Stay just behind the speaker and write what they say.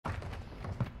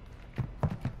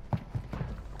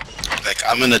Like,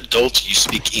 I'm an adult, you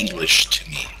speak English to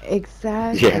me.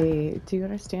 Exactly. Yeah. Do you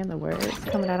understand the words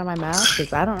coming out of my mouth?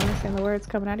 Because I don't understand the words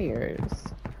coming out of yours.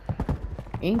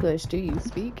 English, do you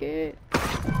speak it?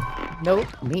 Nope,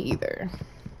 me either.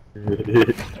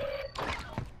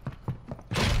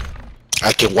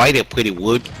 I can white it pretty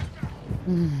wood.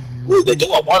 Ooh, they do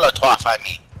a Molotov at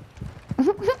me.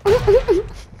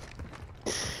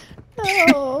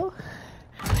 Oh.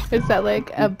 Is that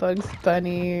like a Bugs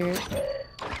Bunny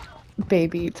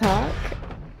baby talk?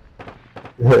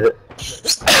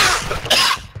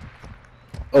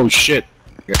 Oh shit.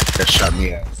 That shot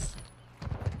me out.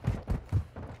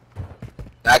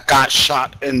 That got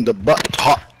shot in the butt.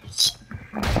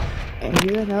 And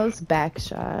you and those back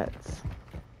shots.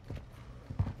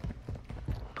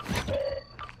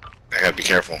 I gotta be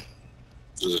careful.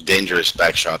 Those are dangerous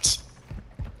back shots.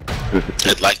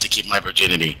 I'd like to keep my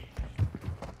virginity.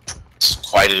 It's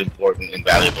quite an important and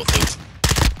valuable thing.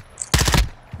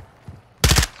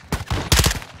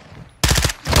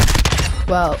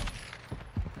 Well,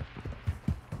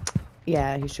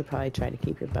 yeah, you should probably try to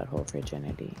keep your butthole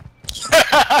virginity.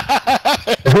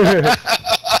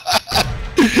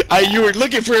 You were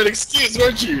looking for an excuse,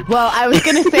 weren't you? Well, I was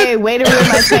gonna say way to ruin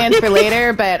my plans for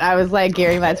later, but I was like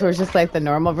gearing that towards just like the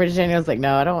normal virginity. I was like,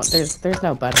 no, I don't. There's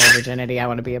no butthole virginity I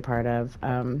want to be a part of.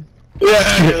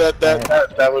 Yeah,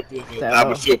 that would be. So, I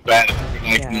would feel bad.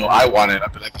 Like, yeah. No, I want it.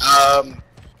 I'd be like,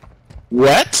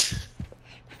 what?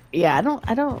 Yeah, I don't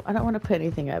want to put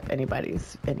anything up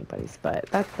anybody's butt.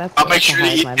 That's. I'll make sure to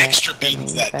eat extra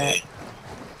beans that day.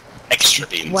 Extra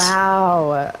beans.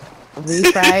 Wow.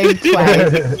 Refried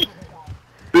twice.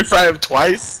 Refry them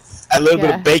twice. Add a little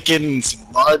bit of bacon and some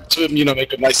lard to them. You know, make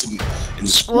them nice and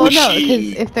squishy. Well, no,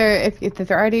 because if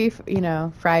they're already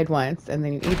fried once and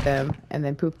then you eat them and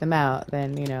then poop them out,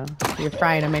 then you're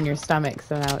frying them in your stomach.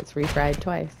 So now it's refried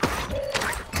twice.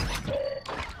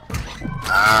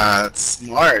 Ah, that's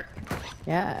smart.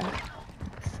 Yeah.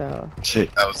 So.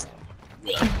 Shit, that was.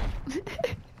 Yeah.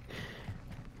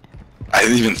 I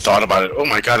hadn't even thought about it. Oh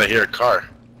my god, I hear a car.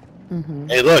 Mm-hmm.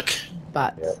 Hey, look.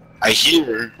 Bots. I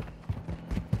hear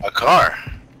a car.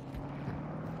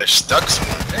 They're stuck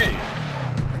somewhere. Hey.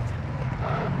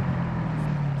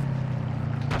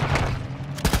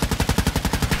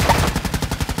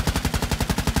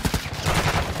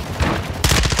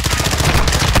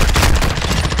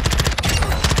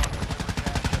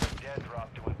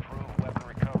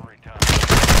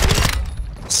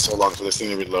 So long for this thing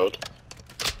to reload.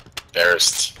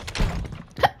 Embarrassed.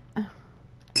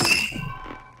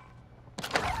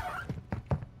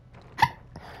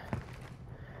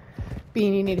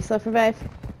 Bean, you need a self revive?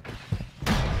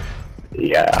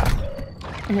 Yeah.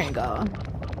 Here you go.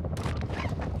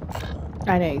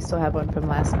 I know you still have one from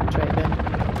last match, right, Ben?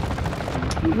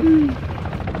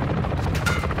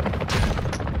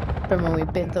 From when we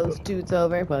bent those dudes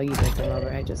over. Well, you bent them over,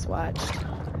 I just watched. It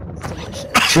was delicious.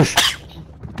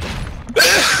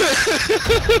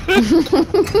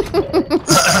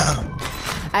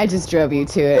 I just drove you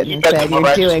to it and said,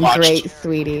 "You're doing great,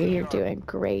 sweetie. You're doing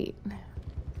great."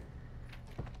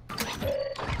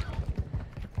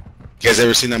 You guys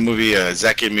ever seen that movie,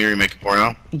 Zack and Miri Make a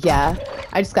Porno? Yeah.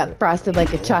 I just got frosted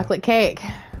like a chocolate cake.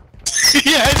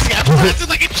 Yeah, I just got frosted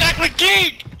like a chocolate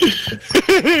cake!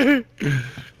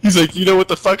 He's like, you know what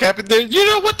the fuck happened there? You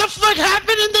know what the fuck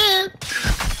happened in there?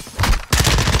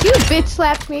 You bitch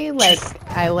slapped me like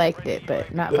I liked it,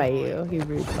 but not by you. You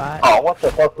rude bot. Oh, what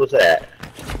the fuck was that?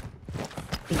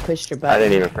 You pushed your button. I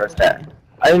didn't even press that.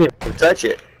 I didn't even touch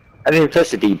it. I didn't even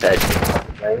touch the D-pad.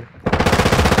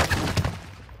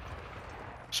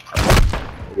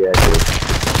 Yeah, I did.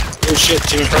 Oh shit,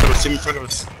 team in front of us, team in front of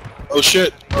us. Oh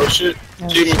shit, oh shit.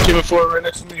 Team in forward right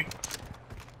next to me.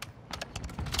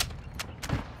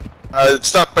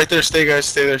 Stop right there, stay guys,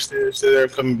 stay there, stay there, stay there, I'm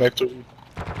coming back to you.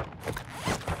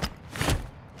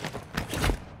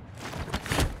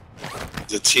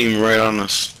 There's a team right on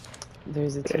us.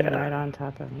 There's a team right on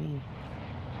top of me.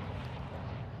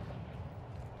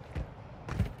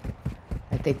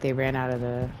 I think they ran out of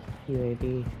the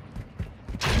UAV.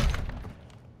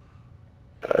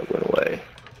 I went away.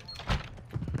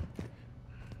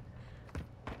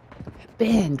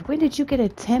 Ben, when did you get a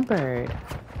tempered?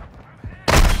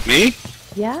 Me?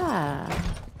 Yeah.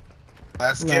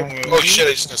 Last game. Oh shit,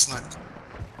 I just got sniped.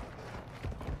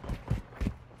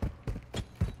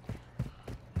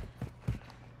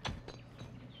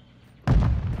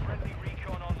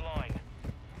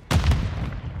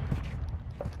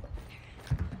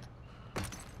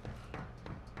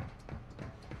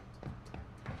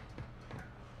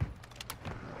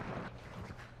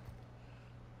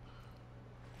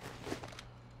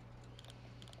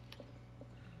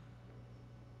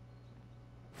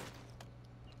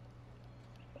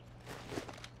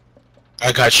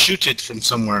 I got shooted from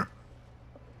somewhere.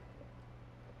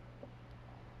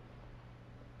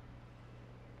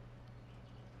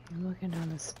 I'm looking down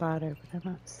the spotter, but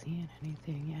I'm not seeing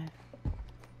anything yet.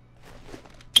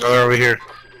 Oh, they're over here.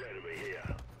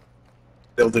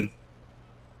 Building.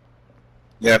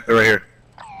 Yep, they're right here.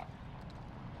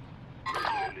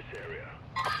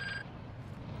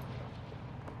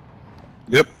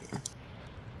 Yep.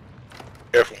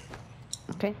 Careful.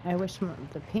 Okay, I wish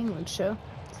the ping would show.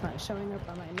 It's not showing up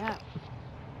on my map.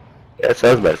 Yeah, that's what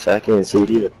I was about to say. I can't see it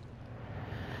either.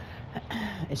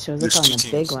 It shows There's up on two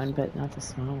the big teams. one, but not the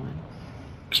small one.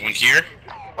 There's one here.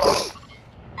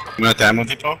 I'm at the ammo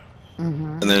depot.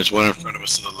 Mm-hmm. And there's one in front of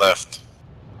us to the left.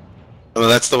 Oh,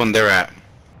 that's the one they're at.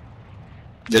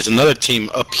 There's another team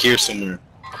up here somewhere.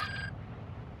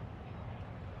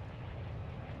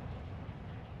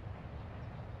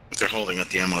 They're holding at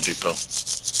the ammo depot.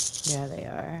 Yeah, they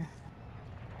are.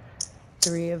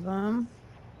 3 of them.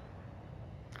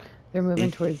 They're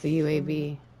moving towards the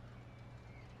UAV.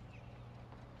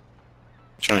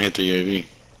 Trying to hit the UAV.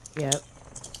 Yep.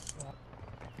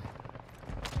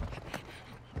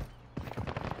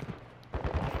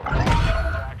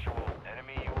 Actual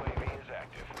enemy UAV is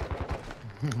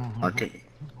active. Mark it.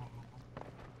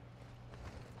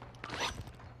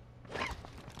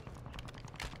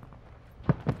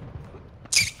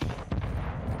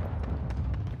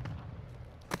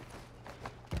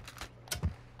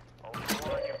 Ultra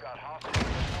One, you've got hostile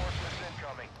reinforcements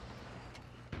incoming.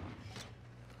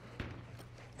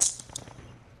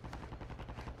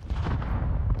 Ultra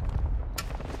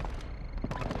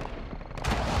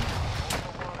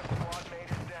One, a squad mate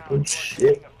is down. Oh, You are shit.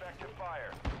 taking effective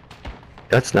fire.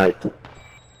 Got sniped.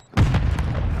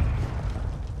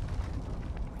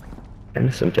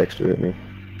 And some texture at me.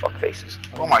 Fuck faces.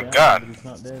 Oh my god. He's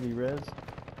not dead, he res.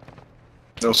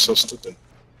 That was so stupid.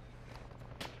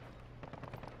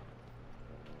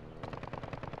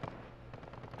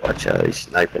 Watch out, he's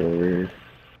sniping over here.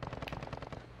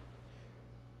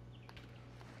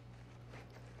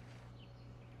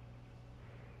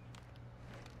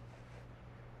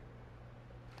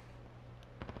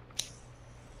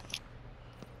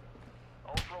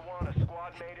 Ultra One, a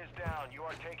squad mate is down. You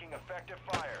are taking effective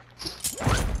fire.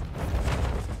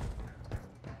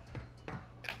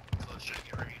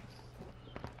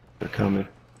 They're coming.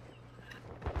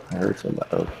 I heard somebody.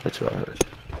 Oh, that's what I heard.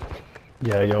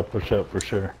 Yeah, y'all push up for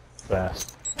sure.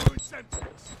 Fast.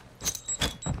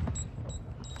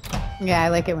 Yeah, I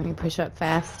like it when you push up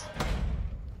fast.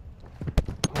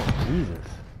 Oh, Jesus.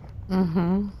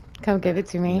 Mm-hmm. Come give it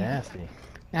to me. Nasty.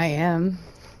 I am.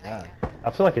 God.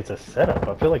 I feel like it's a setup.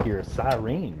 I feel like you're a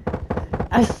siren.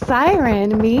 A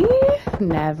siren? Me?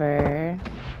 Never.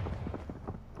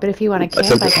 But if you want to That's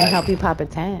camp, I okay. can help you pop a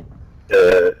tent.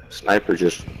 The sniper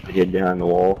just hid behind the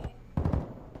wall.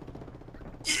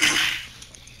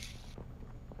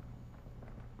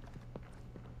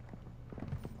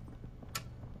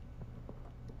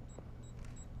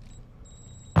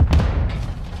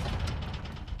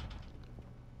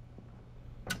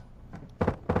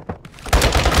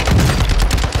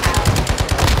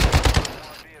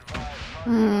 Be advised,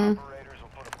 Mm. operators will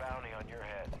put a bounty on your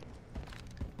head.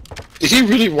 Did he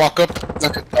really walk up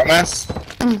like a dumbass?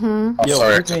 Mm-hmm. I'm Yo,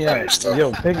 sorry. pick me I up. understand.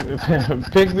 Yo, pick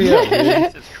me up,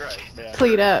 dude. Jesus Christ, man.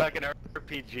 Cleat up. Fucking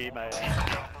RPG, man.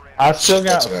 I still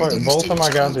got, That's what I both of my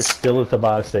guys are understood. still at the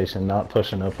buy station, not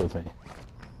pushing up with me.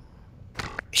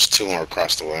 There's 2 more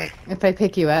across the way. If I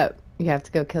pick you up, you have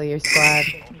to go kill your squad.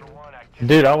 Ultra One, activity.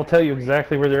 Dude, I will tell you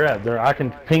exactly where they're at. I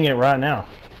can ping it right now.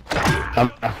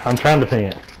 I'm trying to ping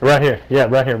it. Right here. Yeah,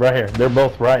 right here, right here. They're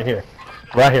both right here.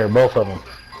 Right here, both of them.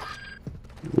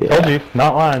 Told you,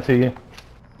 not lying to you.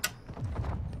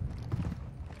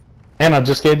 And I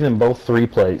just gave them both 3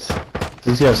 plates.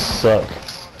 These guys suck.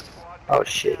 Oh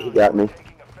shit, he got me. Taking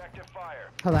effective fire.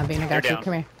 Hold on, Bean, I got They're you. down.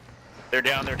 Come here. They're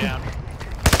down, they're down.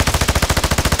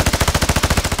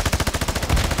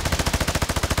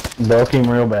 Broke him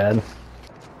real bad.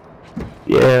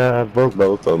 Yeah, I broke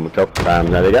both of them a couple times.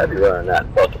 Now they gotta be running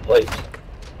that bucket plates.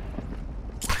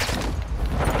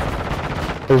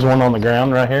 There's one on the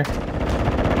ground right here.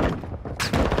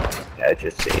 Yeah, I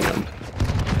just seen them.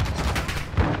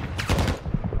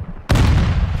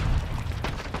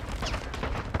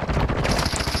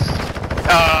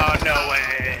 Oh, no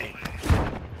way.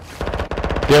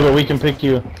 Yeah, but we can pick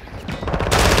you.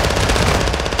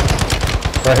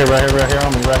 Right here, right here, right here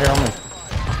on me, right here on me.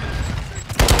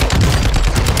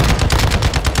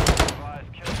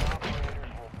 Advised, killing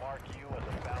operators will mark you as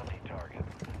a bounty target.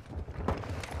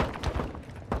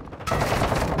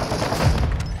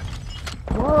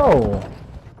 Whoa.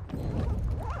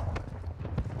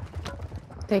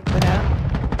 Take it out.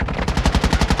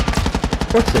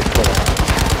 course they quit.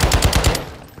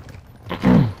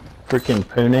 Freaking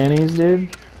poo nannies,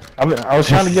 dude. I was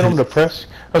trying to get them to press.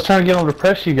 I was trying to get them to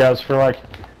press you guys for like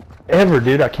ever,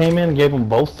 dude. I came in and gave them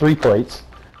both 3 plates,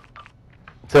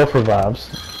 self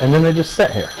revives, and then they just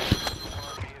sat here.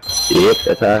 Yep,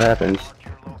 that's how it happens.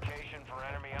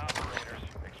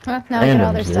 Well, now we get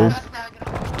all their Randoms, stuff.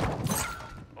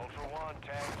 Ultra One,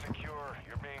 tag secure.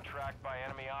 You're being tracked by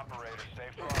enemy operators. Stay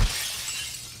front.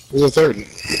 Who's the third?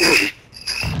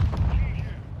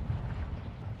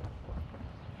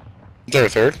 Is there a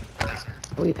third?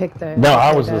 We picked the. No,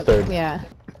 I was the third. Yeah.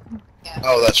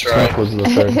 Oh, that's Trump right. was the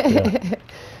third.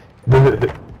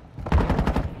 Yeah.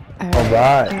 All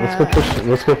right,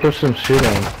 let's go push some shit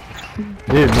in.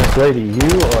 Dude, Miss Lady, you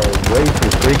are way too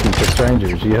freaky for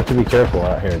strangers. You have to be careful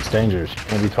out here. It's dangerous. You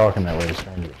can't be talking that way to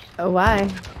strangers. Oh, why?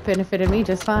 Benefited me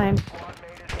just fine.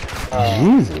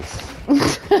 Jesus.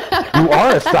 You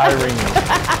are a siren.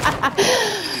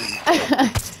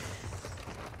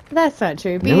 That's not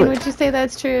true. Bean, would you say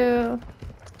that's true?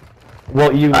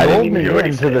 Well, you I didn't rolled even me hear what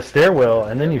he into the stairwell,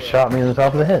 and then you shot me in the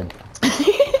top of the head.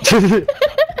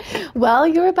 Well,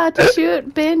 you were about to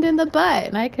shoot Bend in the butt,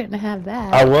 and I couldn't have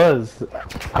that. I was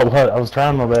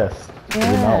trying my best. It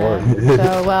did not work.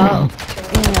 So, well,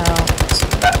 you know,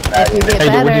 if you get Hey,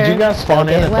 better, did you guys spawn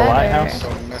in get at the wetter. lighthouse?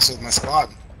 Don't mess with my squad.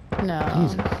 No.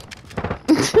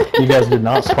 You guys did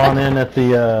not spawn in at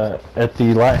the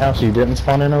lighthouse? You didn't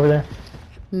spawn in over there?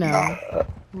 No.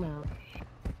 No.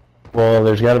 Well,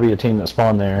 there's got to be a team that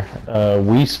spawned there.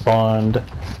 We spawned.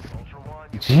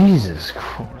 Jesus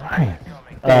Christ.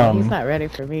 He's not ready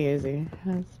for me, is he?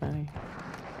 That's funny.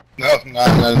 No,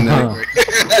 not in there.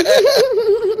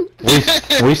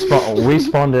 We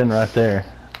spawned in right there.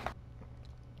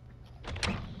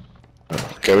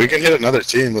 Okay, we can hit another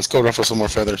team. Let's go ruffle some more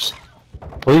feathers.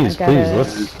 Please, I gotta- please,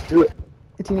 let's Do it.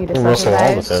 Do you need a we'll rustle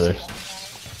all the self-revive? feathers.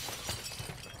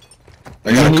 I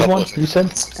You got a need couple one, of you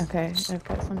said? Okay, I've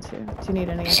got some too. Do you need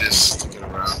any extra? Just get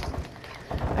around.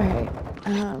 Alright,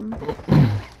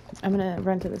 I'm gonna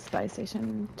run to the buy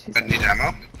station. I need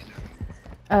ammo.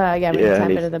 Yeah, we Yeah, can I tap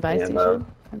need into the buy ammo. station.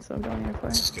 That's what I'm going here for.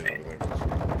 Let's just get over it.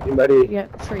 Anybody?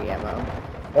 Yep, free ammo.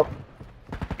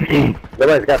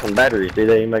 Nobody's got some batteries, do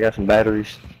they? Anybody got some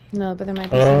batteries? No, but there might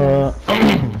be some.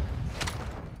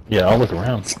 Yeah, I'll look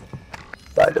around.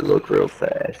 Try to look real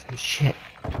fast. Shit.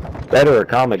 That or a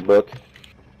comic book.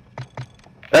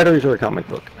 Batteries or a comic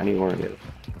book. I need one of those.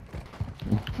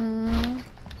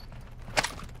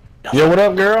 Yo, what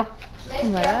up, girl?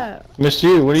 What up? Missed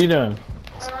you. What are you doing?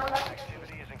 What's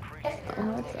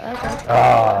up?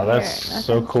 Ah, that's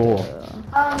so cool.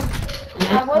 I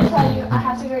will tell you, I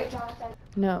have to great Jonathan.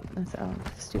 No, that's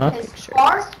stupid His picture.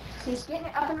 car, he's getting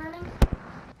it up and running.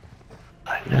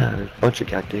 I know. There's a bunch of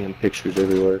goddamn pictures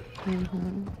everywhere.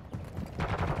 Mm-hmm.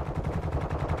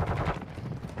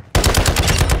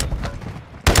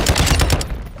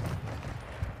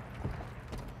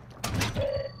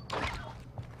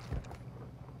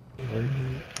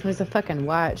 There's a fucking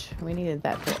watch. We needed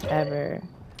that forever.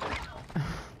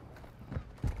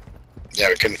 Yeah,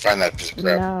 we couldn't find that piece of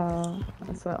crap. No,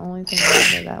 that's the only thing I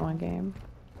did that one game.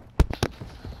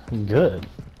 Good.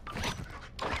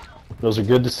 Those are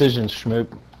good decisions,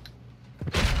 Schmoop.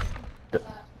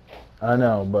 I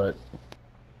know, but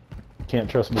can't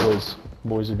trust boys.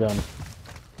 Boys are dumb.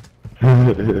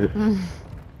 I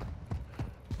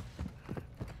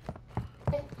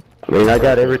mean, I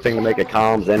got everything to make a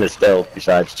comms and a stealth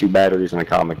besides 2 batteries and a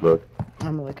comic book.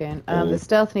 I'm looking. The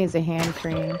stealth needs a hand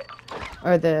cream,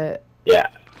 or the. Yeah.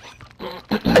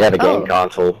 I got a game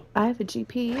console. I have a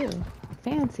GPU.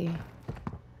 Fancy.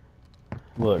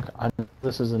 Look, I know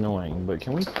this is annoying, but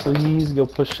can we please go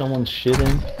push someone's shit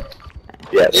in?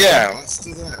 Yeah. Yeah, let's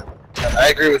do that. I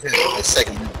agree with him. I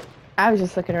second him. I was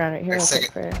just looking around right here I real quick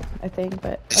second- for a thing,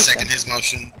 but. I second his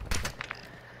motion.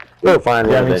 We'll find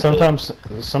Yeah, I one mean,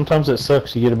 eventually. sometimes it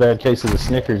sucks you get a bad case of the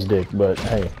Snickers dick, but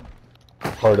hey,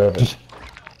 part of it.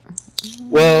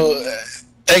 Well,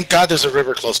 thank God there's a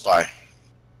river close by.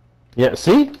 Yeah,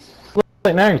 see?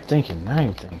 Look, now you're thinking,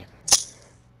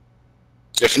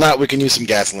 If not, we can use some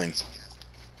gasoline.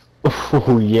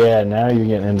 Oh yeah, now you're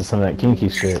getting into some of that kinky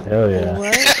shit. Hell yeah.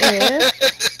 What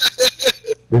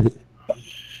if?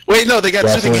 Wait, no, they got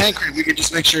Gasoline. soothing hand cream. We can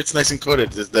just make sure it's nice and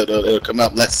coated. It'll come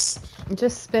out less.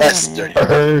 Just spit That's on dirty. it.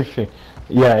 Perfect.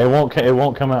 Yeah, it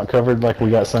won't come out covered like we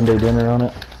got Sunday dinner on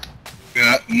it.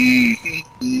 Yeah.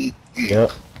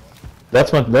 Yep.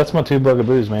 That's my 2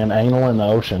 bugaboos, man. Anal and the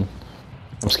ocean.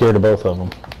 I'm scared of both of them.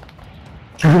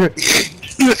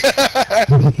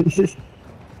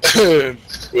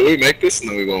 Will we make this?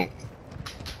 No, we won't.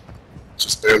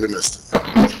 Just barely missed it.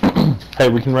 Hey,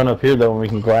 we can run up here though, and we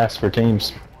can glass for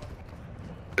teams.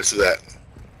 Let's do that.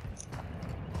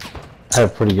 I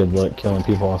have pretty good luck killing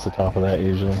people off the top of that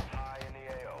usually. High in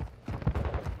the AO.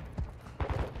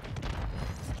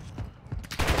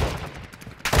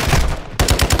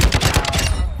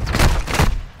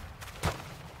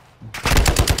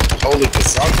 Holy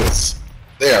casancas.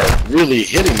 They are really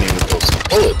hitting me with those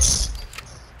bullets.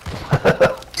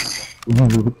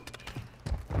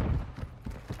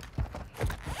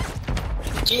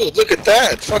 Dude, look at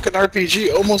that. Fucking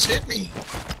RPG almost hit me.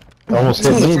 Almost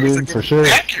hit me, dude, for sure.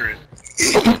 Accurate.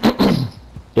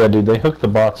 Yeah, dude, they hooked the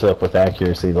bots up with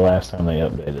accuracy the last time they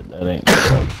updated. That ain't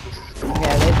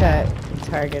Yeah, they got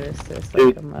target assist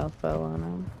like a mofo on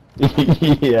them.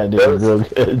 yeah, dude, real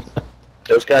good.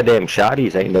 Those goddamn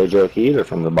shotties ain't no joke either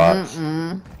from the bots.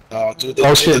 Mm-mm. Oh, dude,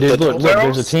 Oh shit, dude, look, double there's a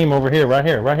barrels? team over here, right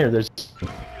here, right here. There's.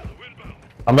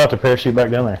 I'm about to parachute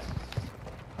back down there.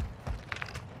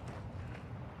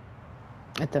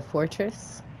 At the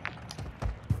fortress?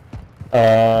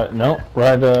 No,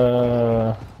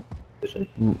 right,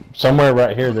 somewhere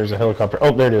right here there's a helicopter.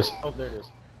 Oh, there it is. Oh, there it is.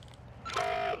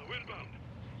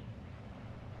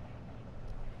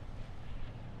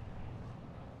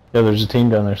 Yeah, there's a team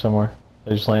down there somewhere.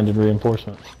 They just landed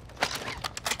reinforcements.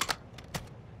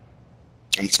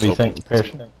 I'm What do you think?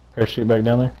 Parachute back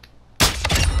down there?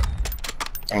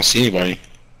 I don't see anybody.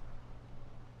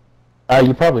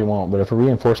 You probably won't, but if a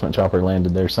reinforcement chopper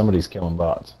landed there, somebody's killing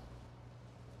bots.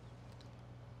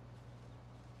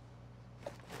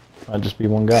 Might just be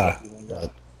one guy,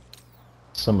 but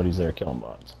somebody's there killing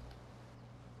bots.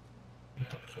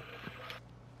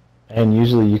 And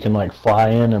usually you can like fly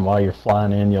in, and while you're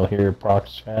flying in, you'll hear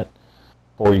prox chat,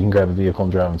 or you can grab a vehicle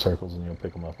and drive in circles, and you'll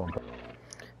pick them up on.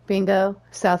 Bingo.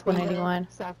 South 181.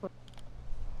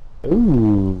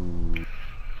 Ooh.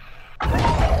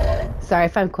 Sorry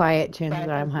if I'm quiet, chances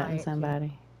are I'm hunting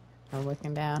somebody. I'm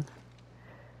looking down.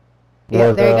 Yeah,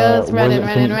 Yeah, there he goes.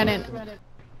 where's Running.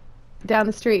 Down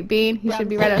the street, Bean. He should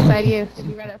be right outside you.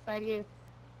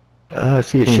 I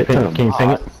see a Can you shit ton of ping it?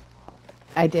 bots.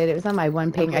 I did. It was on my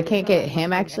one ping. I can't get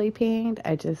him actually pinged.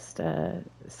 I just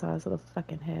saw his little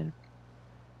fucking head.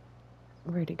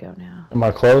 Where'd he go now? Am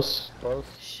I close?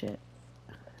 Shit.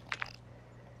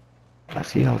 I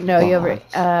see all No, you over.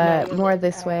 bots. More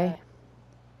this way.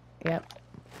 Yep.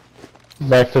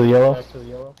 Back to the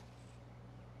yellow?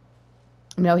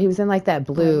 No, he was in like that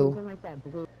blue.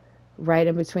 Right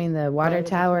in between the water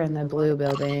tower and the blue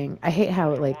building. I hate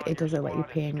how it doesn't let you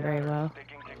ping very well.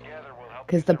 Sticking together will help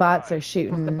Because the bots are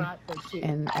shooting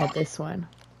and at this one.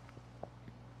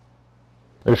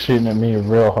 They're shooting at me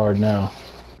real hard now.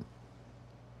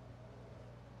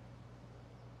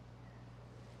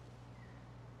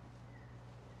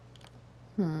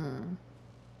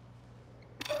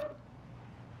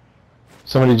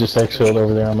 Somebody just exfilled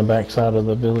over there on the back side of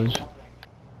the village.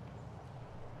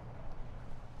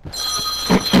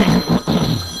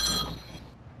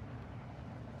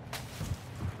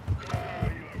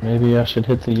 Maybe I should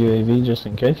hit the UAV just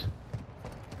in case.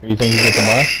 Or you think you get the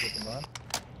buy?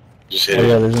 Just hit Oh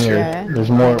yeah, it. there's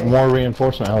more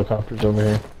reinforcement helicopters over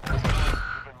here.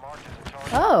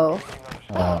 Oh.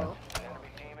 Uh,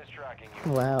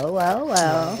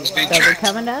 Well. Who's being They'll be tracked?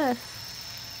 coming to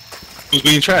us. Who's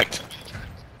being tracked?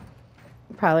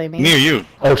 Probably me. Me or you?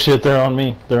 oh shit, they're on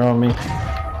me. They're on me.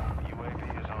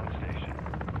 UAV is on the station.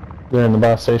 They're in the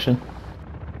buy station.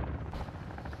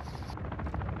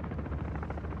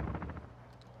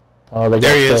 Oh, they got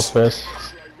There he is. stealth vest.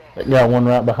 They got one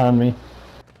right behind me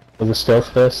with a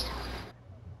stealth vest.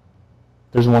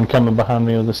 There's one coming behind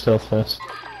me with a stealth vest.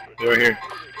 They're right here.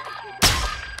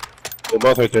 They're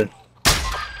both right there.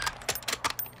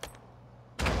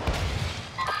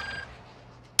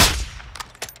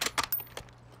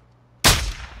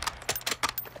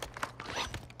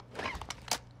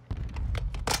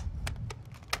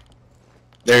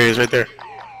 There he is, right there.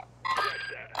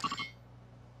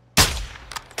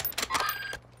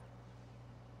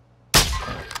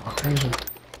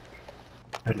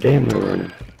 God damn, they're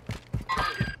running.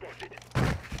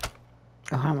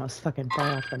 Oh, I almost fucking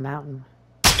fell off the mountain.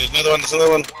 There's another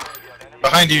one.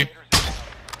 Behind you.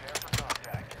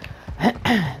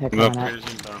 They're coming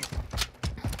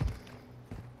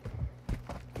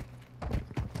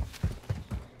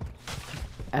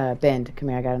up. Bend, come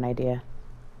here, I got an idea.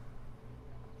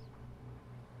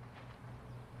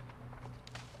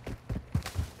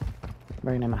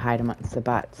 We're gonna hide amongst the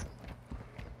bots.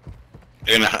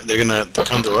 They're gonna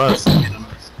come to us.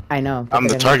 I know, but I'm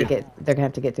the they're gonna have to target. they're gonna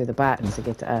have to get through the bots to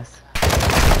get to us.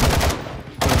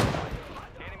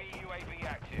 Enemy UAV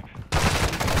active.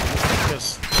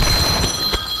 Yes.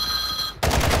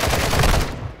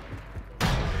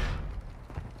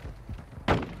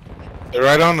 They're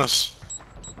right on us.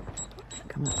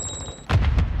 Come on.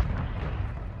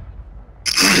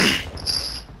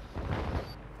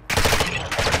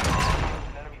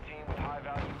 Enemy team with high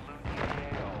value loot in the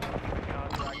AO.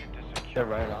 Contracted to secure. They're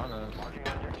right on us. Marking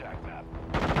on your attack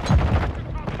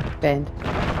map. Bend.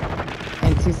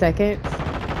 In 2 seconds,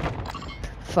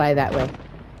 fly that way.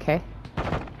 Okay?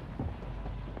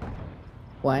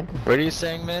 1, What are you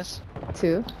saying, miss?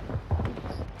 2,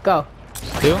 go.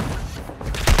 Two?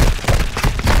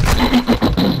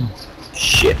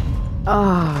 Shit.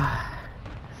 Oh,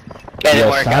 It didn't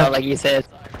Yes, work huh? out like you said.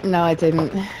 no, I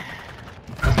didn't.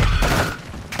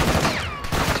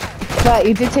 But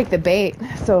you did take the bait,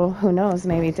 so who knows?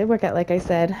 Maybe it did work out like I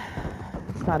said.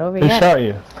 It's not over Who yet. shot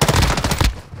you?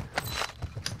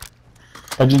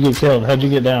 How'd you get killed? How'd you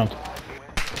get down?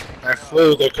 I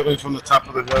flew. They're coming from the top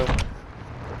of the hill.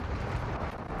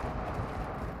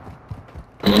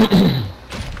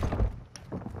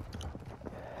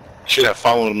 Should have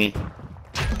followed me.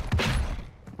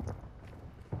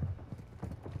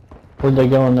 Where'd they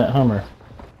go in that Hummer?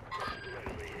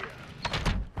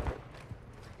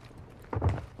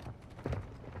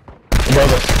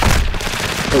 Above us.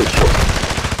 Oh shit.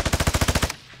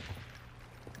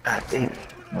 God damn it.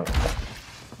 No.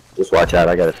 Just watch out,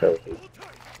 I got a trophy.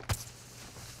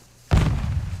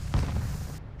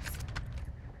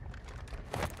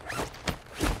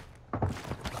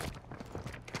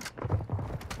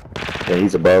 Yeah,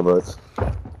 he's above us.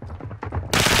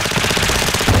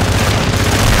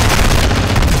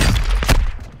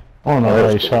 I don't know how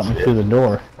he shot me through the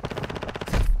door.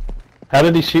 How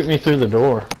did he shoot me through the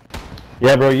door?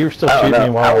 Yeah, bro, you were still I don't shooting me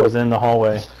know. while I was in the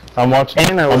hallway. I'm watching.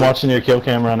 And I I'm was- watching your kill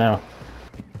cam right now.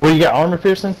 What, you got armor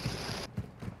piercing?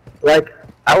 Like,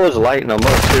 I was lighting them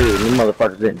up too, and the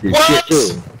motherfuckers didn't do What? shit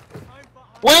too.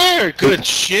 Where? Good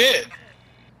shit.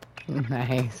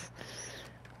 Nice.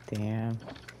 Damn.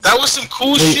 That was some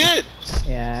cool Wait. shit.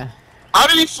 Yeah. How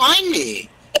did he find me?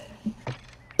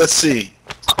 Let's see.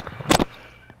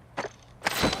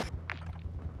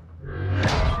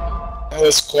 That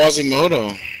was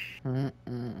Quasimodo.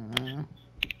 Mm-mm-mm.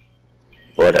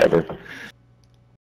 Whatever.